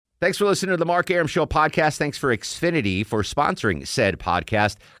Thanks for listening to the Mark Arum Show podcast. Thanks for Xfinity for sponsoring said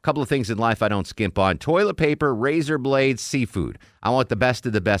podcast. A couple of things in life I don't skimp on. Toilet paper, razor blades, seafood. I want the best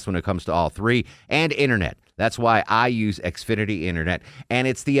of the best when it comes to all three. And internet. That's why I use Xfinity Internet. And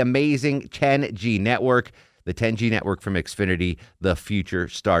it's the amazing 10G network. The 10G network from Xfinity. The future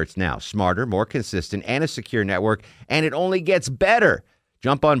starts now. Smarter, more consistent, and a secure network. And it only gets better.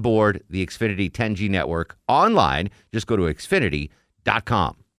 Jump on board the Xfinity 10G network online. Just go to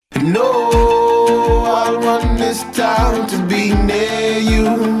Xfinity.com. No, I want this town to be near you.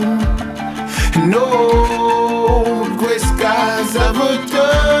 No, gray skies ever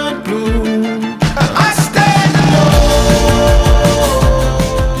turn blue. I stand alone.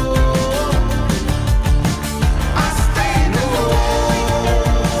 I stand alone.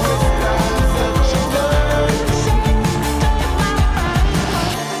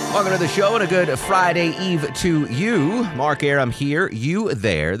 Welcome to the show and a good Friday Eve to you. Mark Arum here, you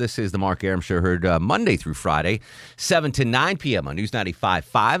there. This is the Mark Arum Show, heard Monday through Friday, 7 to 9 p.m. on News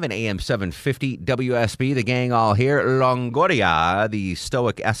 95.5 and AM 750 WSB. The gang all here. Longoria, the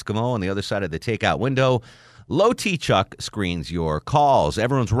stoic Eskimo on the other side of the takeout window. Low T Chuck screens your calls.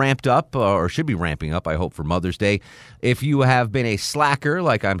 Everyone's ramped up, or should be ramping up, I hope, for Mother's Day. If you have been a slacker,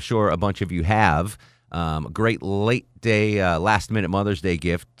 like I'm sure a bunch of you have, great late day, last-minute Mother's Day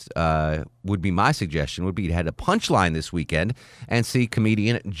gift would be my suggestion, would be to head to Punchline this weekend and see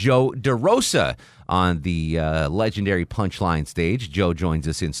comedian Joe DeRosa on the legendary Punchline stage. Joe joins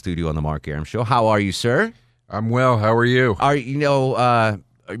us in studio on the Mark Arum Show. How are you, sir? I'm well. How are you? Are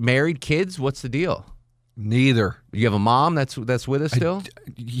married, kids? What's the deal? Neither. You have a mom that's with us still?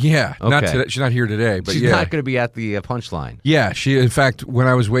 Yeah. Okay. Not today. She's not here today, but She's yeah. not going to be at the Punchline. Yeah. She. In fact, when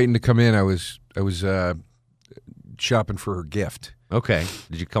I was waiting to come in, I was shopping for her gift. Okay.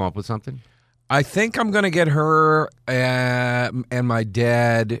 Did you come up with something? I think I'm going to get her and my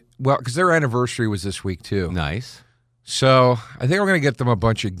dad. Well, because their anniversary was this week too. Nice. So I think I'm going to get them a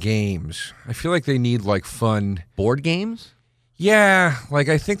bunch of games. I feel like they need like fun Board games? Yeah, like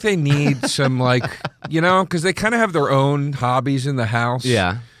I think they need some like, because they kind of have their own hobbies in the house.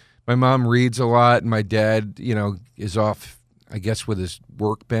 Yeah. My mom reads a lot, and my dad, is off, I guess, with his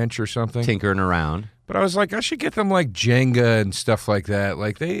workbench or something. Tinkering around. But I was like, I should get them like Jenga and stuff like that.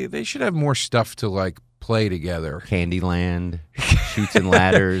 Like they should have more stuff to like play together. Candyland, Chutes and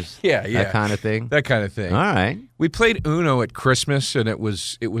Ladders. Yeah. That kind of thing. That kind of thing. All right. We played Uno at Christmas, and it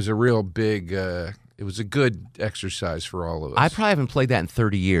was a real big. It was a good exercise for all of us. I probably haven't played that in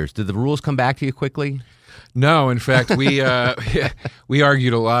 30 years. Did the rules come back to you quickly? No, in fact, we we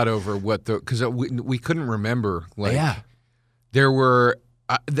argued a lot over because we couldn't remember. Like, Yeah. There were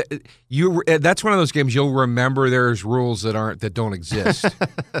that's one of those games you'll remember. There's rules that don't exist.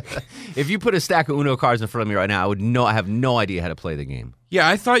 If you put a stack of Uno cards in front of me right now, I have no idea how to play the game. Yeah,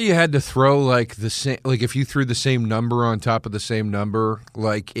 I thought you had to throw like the same. Like if you threw the same number on top of the same number,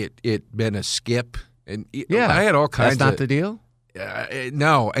 like it meant a skip. And I had all kinds. That's not the deal?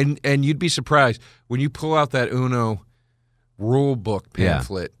 No, and you'd be surprised when you pull out that Uno rule book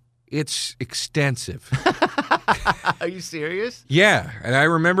pamphlet. It's extensive. Are you serious? Yeah, and I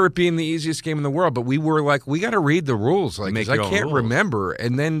remember it being the easiest game in the world, but we were like, we got to read the rules, like, because I can't remember,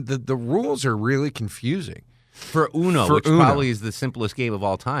 and then the rules are really confusing. For Uno, which probably is the simplest game of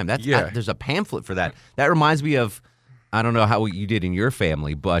all time. There's a pamphlet for that. That reminds me of, I don't know how you did in your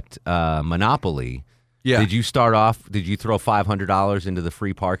family, but Monopoly. Yeah. Did you throw $500 into the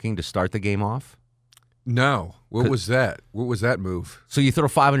free parking to start the game off? No. What was that? What was that move? So you throw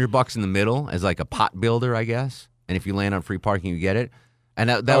 $500 in the middle as like a pot builder, I guess. And if you land on free parking, you get it. And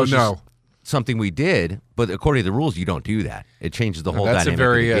that was just something we did. But according to the rules, you don't do that. It changes the whole dynamic That's a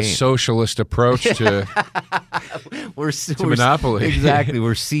very of the game. Socialist approach to Monopoly. Exactly.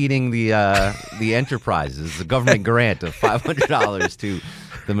 We're seeding the enterprises, the government grant of $500 to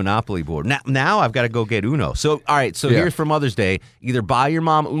the Monopoly board. Now I've got to go get Uno. So, all right. So here's for Mother's Day. Either buy your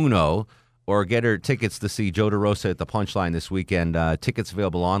mom Uno or get her tickets to see Joe DeRosa at the Punchline this weekend. Tickets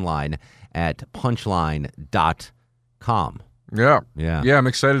available online at punchline.com. Yeah. I'm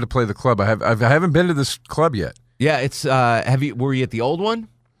excited to play the club. I haven't been to this club yet. Yeah, it's. Were you at the old one,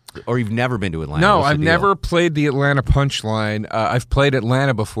 or you've never been to Atlanta? No, I've never played the Atlanta Punchline. I've played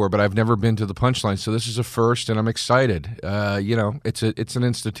Atlanta before, but I've never been to the Punchline. So this is a first, and I'm excited. It's an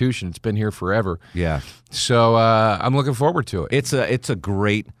institution. It's been here forever. Yeah. So I'm looking forward to it. It's a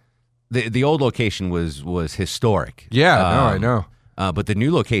great. The old location was historic. Yeah, I know. But the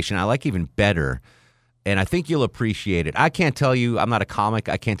new location I like even better. And I think you'll appreciate it. I can't tell you, I'm not a comic.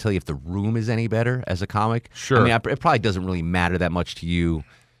 I can't tell you if the room is any better as a comic. Sure. I mean, it probably doesn't really matter that much to you.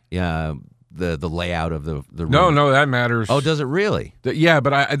 the layout of the room? No, that matters. Oh, does it really? Yeah,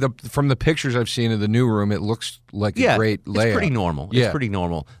 but from the pictures I've seen of the new room, it looks like a great layout. It's pretty normal. Yeah. It's pretty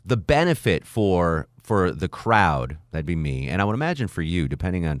normal. The benefit for the crowd, that'd be me, and I would imagine for you,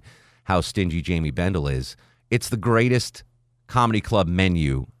 depending on how stingy Jamie Bendel is, it's the greatest comedy club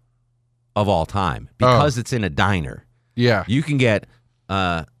menu of all time because it's in a diner. Yeah. You can get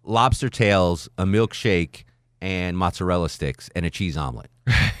lobster tails, a milkshake, and mozzarella sticks, and a cheese omelet.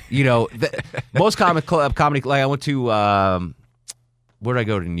 Most comedy. Like I went to where did I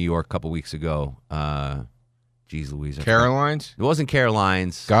go to New York a couple weeks ago? Geez Louise. Caroline's? It wasn't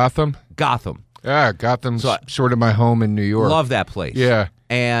Caroline's. Gotham? Gotham. Yeah, Gotham's sort of my home in New York. Love that place. Yeah.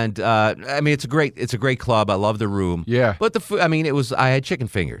 And I mean, it's a great club. I love the room. Yeah. But the food, I mean, I had chicken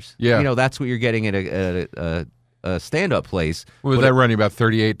fingers. Yeah. That's what you're getting at a stand-up place. Was that running about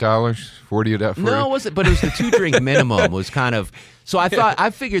 $38? $40 for No, it wasn't. But it was the 2-drink minimum. Was kind of. So I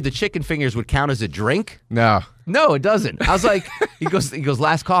figured the chicken fingers would count as a drink. No, it doesn't. I was like, he goes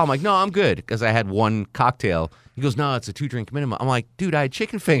last call. I'm like, no, I'm good because I had one cocktail. He goes, no, it's a 2-drink minimum. I'm like, dude, I had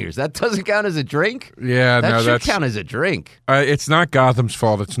chicken fingers. That doesn't count as a drink. Yeah, that should count as a drink. It's not Gotham's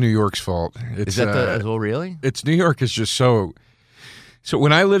fault. It's New York's fault. Is that oh really? It's New York is just so. So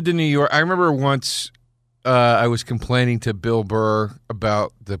when I lived in New York, I remember once I was complaining to Bill Burr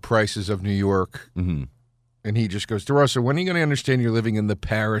about the prices of New York. Mm-hmm. And he just goes, DeRosa, when are you going to understand you're living in the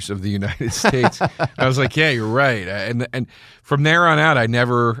Paris of the United States? I was like, yeah, you're right. And from there on out, I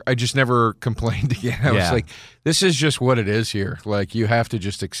just never complained again. I was like, this is just what it is here. Like, you have to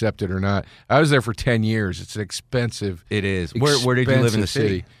just accept it or not. I was there for 10 years. It's expensive. It is. Where did you live in the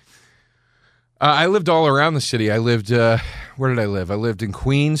city? I lived all around the city. I lived, where did I live? I lived in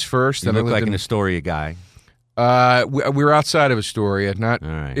Queens first. You look like an Astoria guy. We were outside of Astoria, not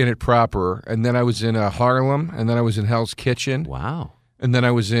in it proper. And then I was in Harlem, and then I was in Hell's Kitchen. Wow. And then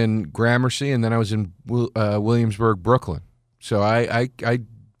I was in Gramercy, and then I was in Williamsburg, Brooklyn. So I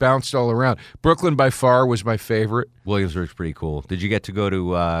bounced all around. Brooklyn by far was my favorite. Williamsburg's pretty cool. Did you get to go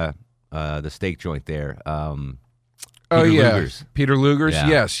to the steak joint there? Peter Luger's. Peter Luger's, Yeah.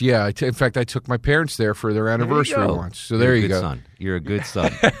 yes, yeah. In fact, I took my parents there for their anniversary once. So there you go. Son. You're a good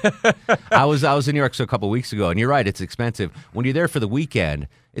son. I was in New York a couple weeks ago, and you're right. It's expensive when you're there for the weekend.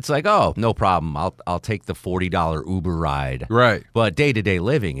 It's like, oh, no problem. I'll take the $40 Uber ride. Right. But day-to-day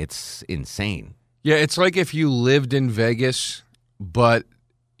living, it's insane. Yeah, it's like if you lived in Vegas, but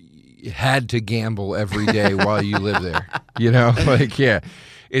had to gamble every day while you live there. Like, yeah.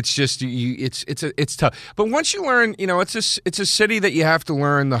 It's just it's tough. But once you learn, it's a city that you have to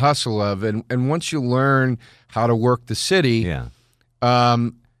learn the hustle of, and once you learn how to work the city, got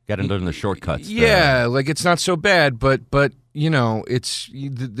to learn the shortcuts. Yeah, like it's not so bad, but it's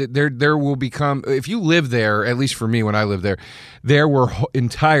there will become, if you live there, at least for me when I lived there were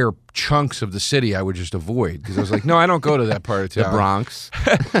entire chunks of the city I would just avoid because I was like, no, I don't go to that part of town. The Bronx,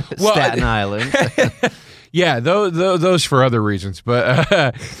 Staten Island. Yeah, those for other reasons,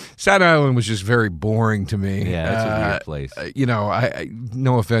 but Staten Island was just very boring to me. Yeah, it's a weird place. I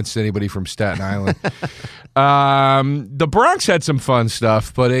no offense to anybody from Staten Island. The Bronx had some fun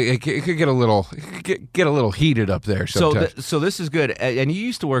stuff, but it could get a little heated up there sometimes. So this is good. And you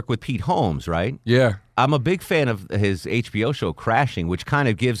used to work with Pete Holmes, right? Yeah. I'm a big fan of his HBO show Crashing, which kind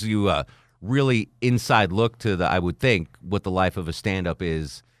of gives you a really inside look to I would think, what the life of a stand-up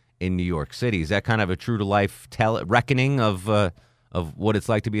is in New York City. Is that kind of a true-to-life reckoning of what it's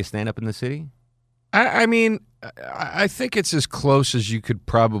like to be a stand-up in the city? I mean, I think it's as close as you could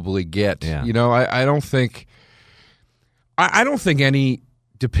probably get. Yeah. I don't think any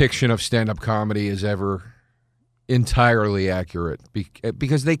depiction of stand-up comedy is ever entirely accurate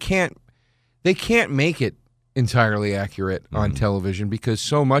because they can't make it entirely accurate on television because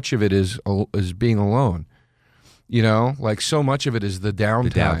so much of it is being alone. Like so much of it is the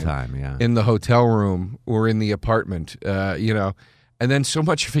downtime in the hotel room or in the apartment, and then so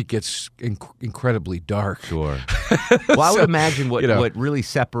much of it gets incredibly dark. Sure. Well, I would imagine what really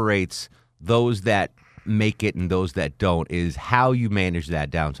separates those that make it and those that don't is how you manage that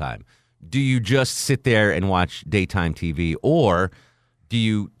downtime. Do you just sit there and watch daytime TV, or do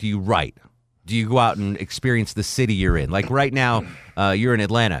you write? Do you go out and experience the city you're in? Like right now, you're in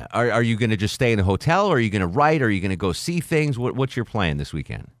Atlanta. Are you going to just stay in a hotel, or are you going to write? Or are you going to go see things? What's your plan this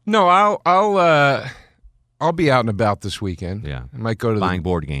weekend? No, I'll be out and about this weekend. Yeah, I might go to buying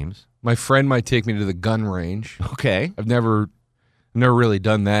board games. My friend might take me to the gun range. Okay, I've never really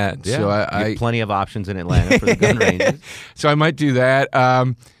done that. Yeah, so I have plenty of options in Atlanta for the gun ranges. So I might do that.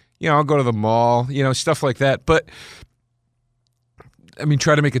 I'll go to the mall. Stuff like that. But I mean,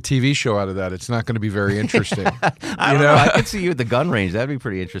 try to make a TV show out of that. It's not going to be very interesting. I don't know. I could see you at the gun range. That'd be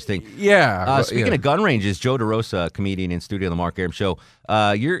pretty interesting. Yeah. Speaking of gun ranges, Joe DeRosa, comedian in studio on the Mark Arum Show.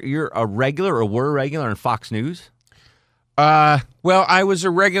 You're a regular or were a regular on Fox News? Well, I was a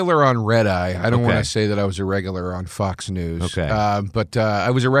regular on Red Eye. I don't Okay. want to say that I was a regular on Fox News. Okay. But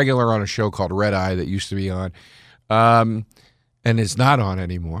I was a regular on a show called Red Eye that used to be on, and is not on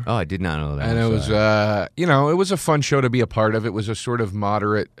anymore. Oh, I did not know that. And it was, it was a fun show to be a part of. It was a sort of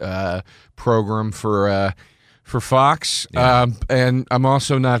moderate program for Fox. Yeah. And I'm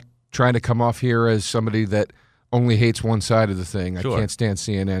also not trying to come off here as somebody that only hates one side of the thing. Sure. I can't stand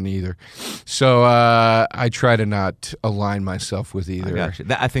CNN either. So I try to not align myself with either. I got you.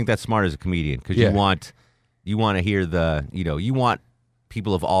 I think that's smart as a comedian because Yeah. you want to hear you want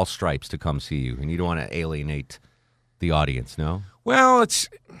people of all stripes to come see you, and you don't want to alienate the audience. No, Well, it's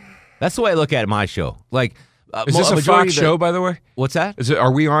that's the way I look at my show. Like, is this a Fox show, by the way? What's that? Is it?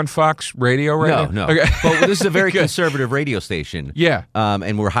 Are we on Fox Radio right now? No. Okay. But this is a very Good. conservative radio station. Yeah.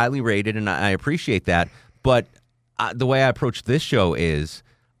 And we're highly rated, and I appreciate that. But the way I approach this show is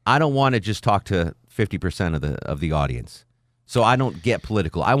I don't want to just talk to 50% of the audience. So I don't get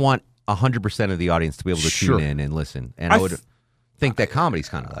political. I want 100% of the audience to be able to Sure. tune in and listen. And I would think that comedy's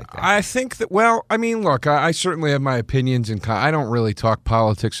kind of like that. I think that, well, I mean, look, I certainly have my opinions, and I don't really talk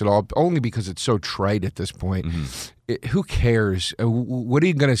politics at all, only because it's so trite at this point. Mm-hmm. Who cares? What are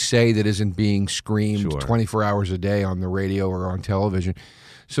you going to say that isn't being screamed Sure. 24 hours a day on the radio or on television?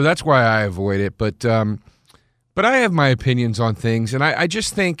 So that's why I avoid it. But I have my opinions on things, and I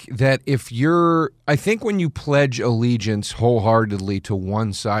just think that I think when you pledge allegiance wholeheartedly to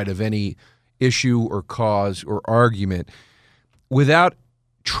one side of any issue or cause or argument, without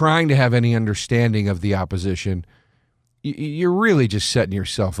trying to have any understanding of the opposition, you're really just setting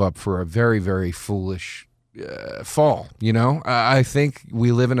yourself up for a very, very foolish fall. I think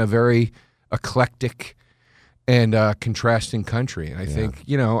we live in a very eclectic and contrasting country, and I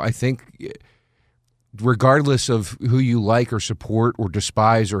think regardless of who you like or support or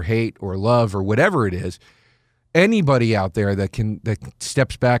despise or hate or love or whatever it is, anybody out there that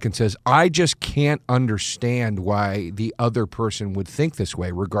steps back and says, I just can't understand why the other person would think this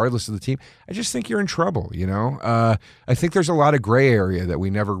way, regardless of the team, I just think you're in trouble, I think there's a lot of gray area that we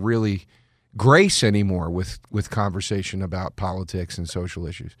never really grace anymore with conversation about politics and social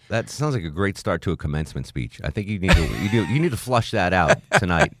issues. That sounds like a great start to a commencement speech. I think you need to flush that out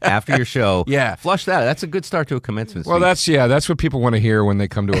tonight after your show. Yeah. Flush that out. That's a good start to a commencement speech. Well, that's what people want to hear when they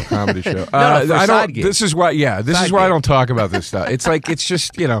come to a comedy show. For I side don't. gig. This is why. Yeah, this Side is why I gig. don't talk about this stuff. It's like it's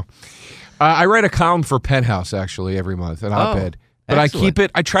just I write a column for Penthouse actually every month, an op-ed. But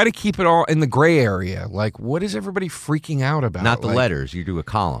excellent. I try to keep it all in the gray area. Like, what is everybody freaking out about? Not the Like, letters. You do a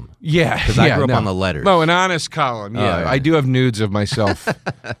column. Yeah, Because I grew up on the letters. No, an honest column. Yeah, yeah. I do have nudes of myself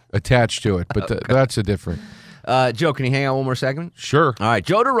attached to it, but that's a different. Joe, can you hang out one more second? Sure. All right,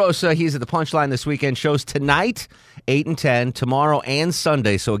 Joe DeRosa, he's at the Punchline this weekend. Shows tonight, 8 and 10, tomorrow and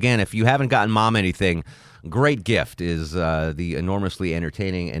Sunday. So again, if you haven't gotten Mom anything, great gift is the enormously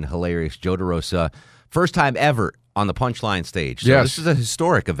entertaining and hilarious Joe DeRosa. First time ever on the Punchline stage. So Yes. this is a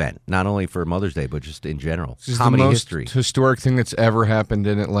historic event, not only for Mother's Day, but just in general. This is Comedy the most history. historic thing that's ever happened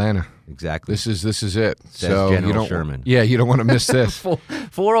in Atlanta. Exactly. This is it. Says General you don't, Sherman. Yeah, you don't want to miss this.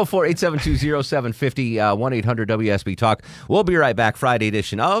 404-872-0750, 1-800-WSB Talk. We'll be right back. Friday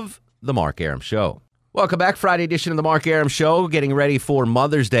edition of The Mark Arum Show. Welcome back. Friday edition of The Mark Arum Show. Getting ready for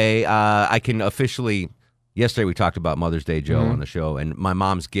Mother's Day. I can officially... Yesterday we talked about Mother's Day, Joe, on the show, and my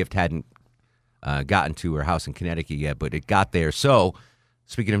mom's gift hadn't gotten to her house in Connecticut yet, but it got there. So,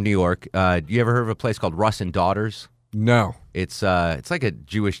 speaking of New York, you ever heard of a place called Russ and Daughters? No. It's like a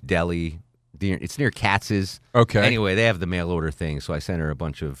Jewish deli. It's near Katz's. Okay. Anyway, they have the mail order thing, so I sent her a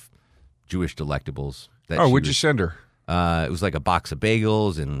bunch of Jewish delectables. What'd you send her? It was like a box of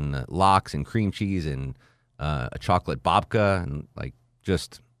bagels and lox and cream cheese and a chocolate babka and like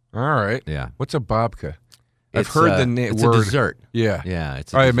just All right. yeah. What's a babka? I've It's, heard the it's word. a dessert. Yeah. Yeah,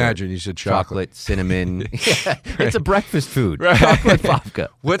 it's. A I dessert. imagine you said chocolate. cinnamon. Yeah, it's a breakfast food. Right. Chocolate babka.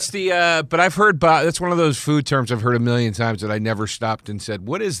 What's the? But I've heard that's one of those food terms I've heard a million times that I never stopped and said,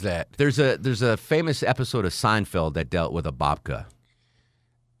 "What is that?" There's a famous episode of Seinfeld that dealt with a babka.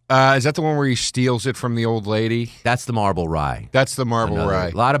 Is that the one where he steals it from the old lady? That's the marble rye. That's the marble Another- rye.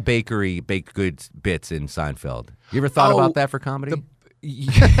 A lot of baked goods bits in Seinfeld. You ever thought Oh, about that for comedy?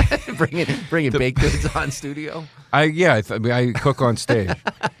 bringing baked goods on studio? I cook on stage.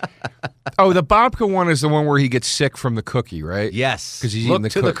 Oh, the babka one is the one where he gets sick from the cookie, right? Yes. 'Cause he's Look eating the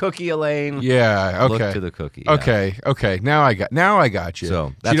to the cookie, Elaine. Yeah. Okay. Look to the cookie. yeah. Okay. Now I got you. So,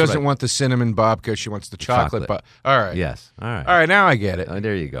 she that's what doesn't want the cinnamon babka. She wants the chocolate. All right. Yes. All right. All right. Now I get it.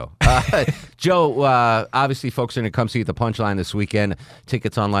 There you go. Joe, obviously, folks are going to come see you at the Punchline this weekend.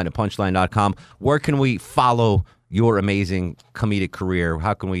 Tickets online at punchline.com. Where can we follow your amazing comedic career?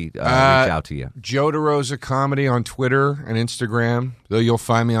 How can we reach out to you? Joe DeRosa Comedy on Twitter and Instagram, though you'll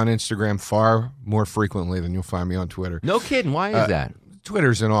find me on Instagram far more frequently than you'll find me on Twitter. No kidding. Why is that?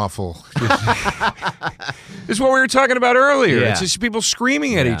 Twitter's an awful. This is what we were talking about earlier. Yeah. It's just people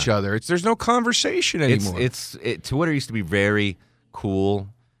screaming at each other. There's no conversation anymore. Twitter used to be very cool,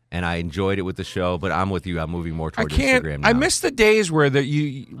 and I enjoyed it with the show. But I'm with you. I'm moving more towards Instagram now. I miss the days where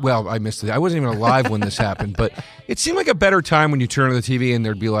I missed it. I wasn't even alive when this happened, but it seemed like a better time when you turn on the TV and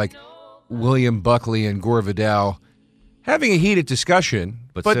there'd be like William Buckley and Gore Vidal having a heated discussion,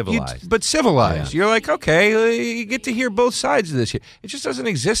 but civilized. But civilized. Yeah. You're like, okay, you get to hear both sides of this. It just doesn't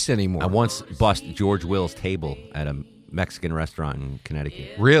exist anymore. I once bust George Will's table at a Mexican restaurant in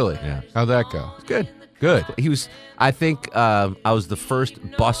Connecticut. Really? Yeah. How'd that go? Good. Good. He was. I think I was the first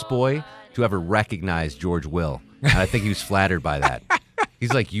busboy to ever recognize George Will, and I think he was flattered by that.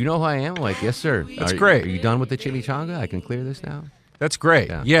 He's like, "You know who I am?" I'm like, "Yes, sir." That's great. Are you done with the chimichanga? I can clear this now. That's great.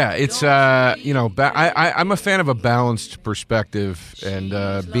 Yeah, it's I'm a fan of a balanced perspective and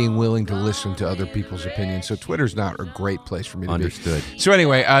being willing to listen to other people's opinions. So Twitter's not a great place for me to Understood. be. So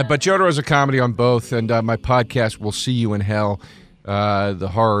anyway, but Joe DeRosa Comedy on both, and my podcast, We'll See You in Hell, the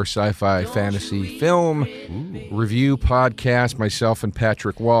horror, sci-fi, fantasy film review podcast. Myself and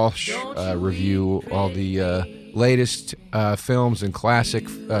Patrick Walsh review all the latest films and classic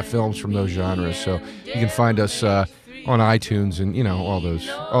films from those genres. So you can find us on iTunes and all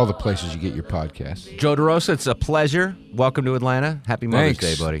the places you get your podcasts. Joe DeRosa, it's a pleasure. Welcome to Atlanta. Happy Mother's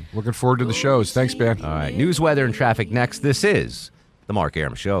Thanks. Day, buddy. Looking forward to the shows. Thanks, man. All right, news, weather, and traffic next. This is the Mark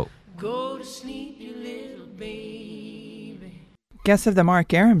Arum Show. Go to sleep, you little baby. Guests of the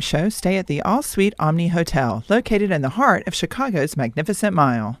Mark Arum Show stay at the All-Suite Omni Hotel, located in the heart of Chicago's Magnificent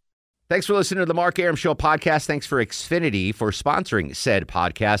Mile. Thanks for listening to the Mark Arum Show podcast. Thanks for Xfinity for sponsoring said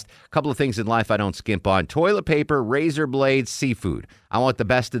podcast. A couple of things in life I don't skimp on. Toilet paper, razor blades, seafood. I want the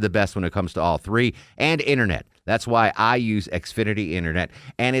best of the best when it comes to all three. And internet. That's why I use Xfinity Internet.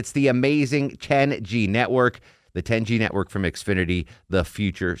 And it's the amazing 10G network. The 10G network from Xfinity. The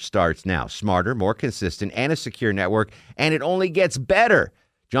future starts now. Smarter, more consistent, and a secure network. And it only gets better.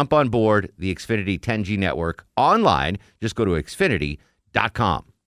 Jump on board the Xfinity 10G network online. Just go to Xfinity.com.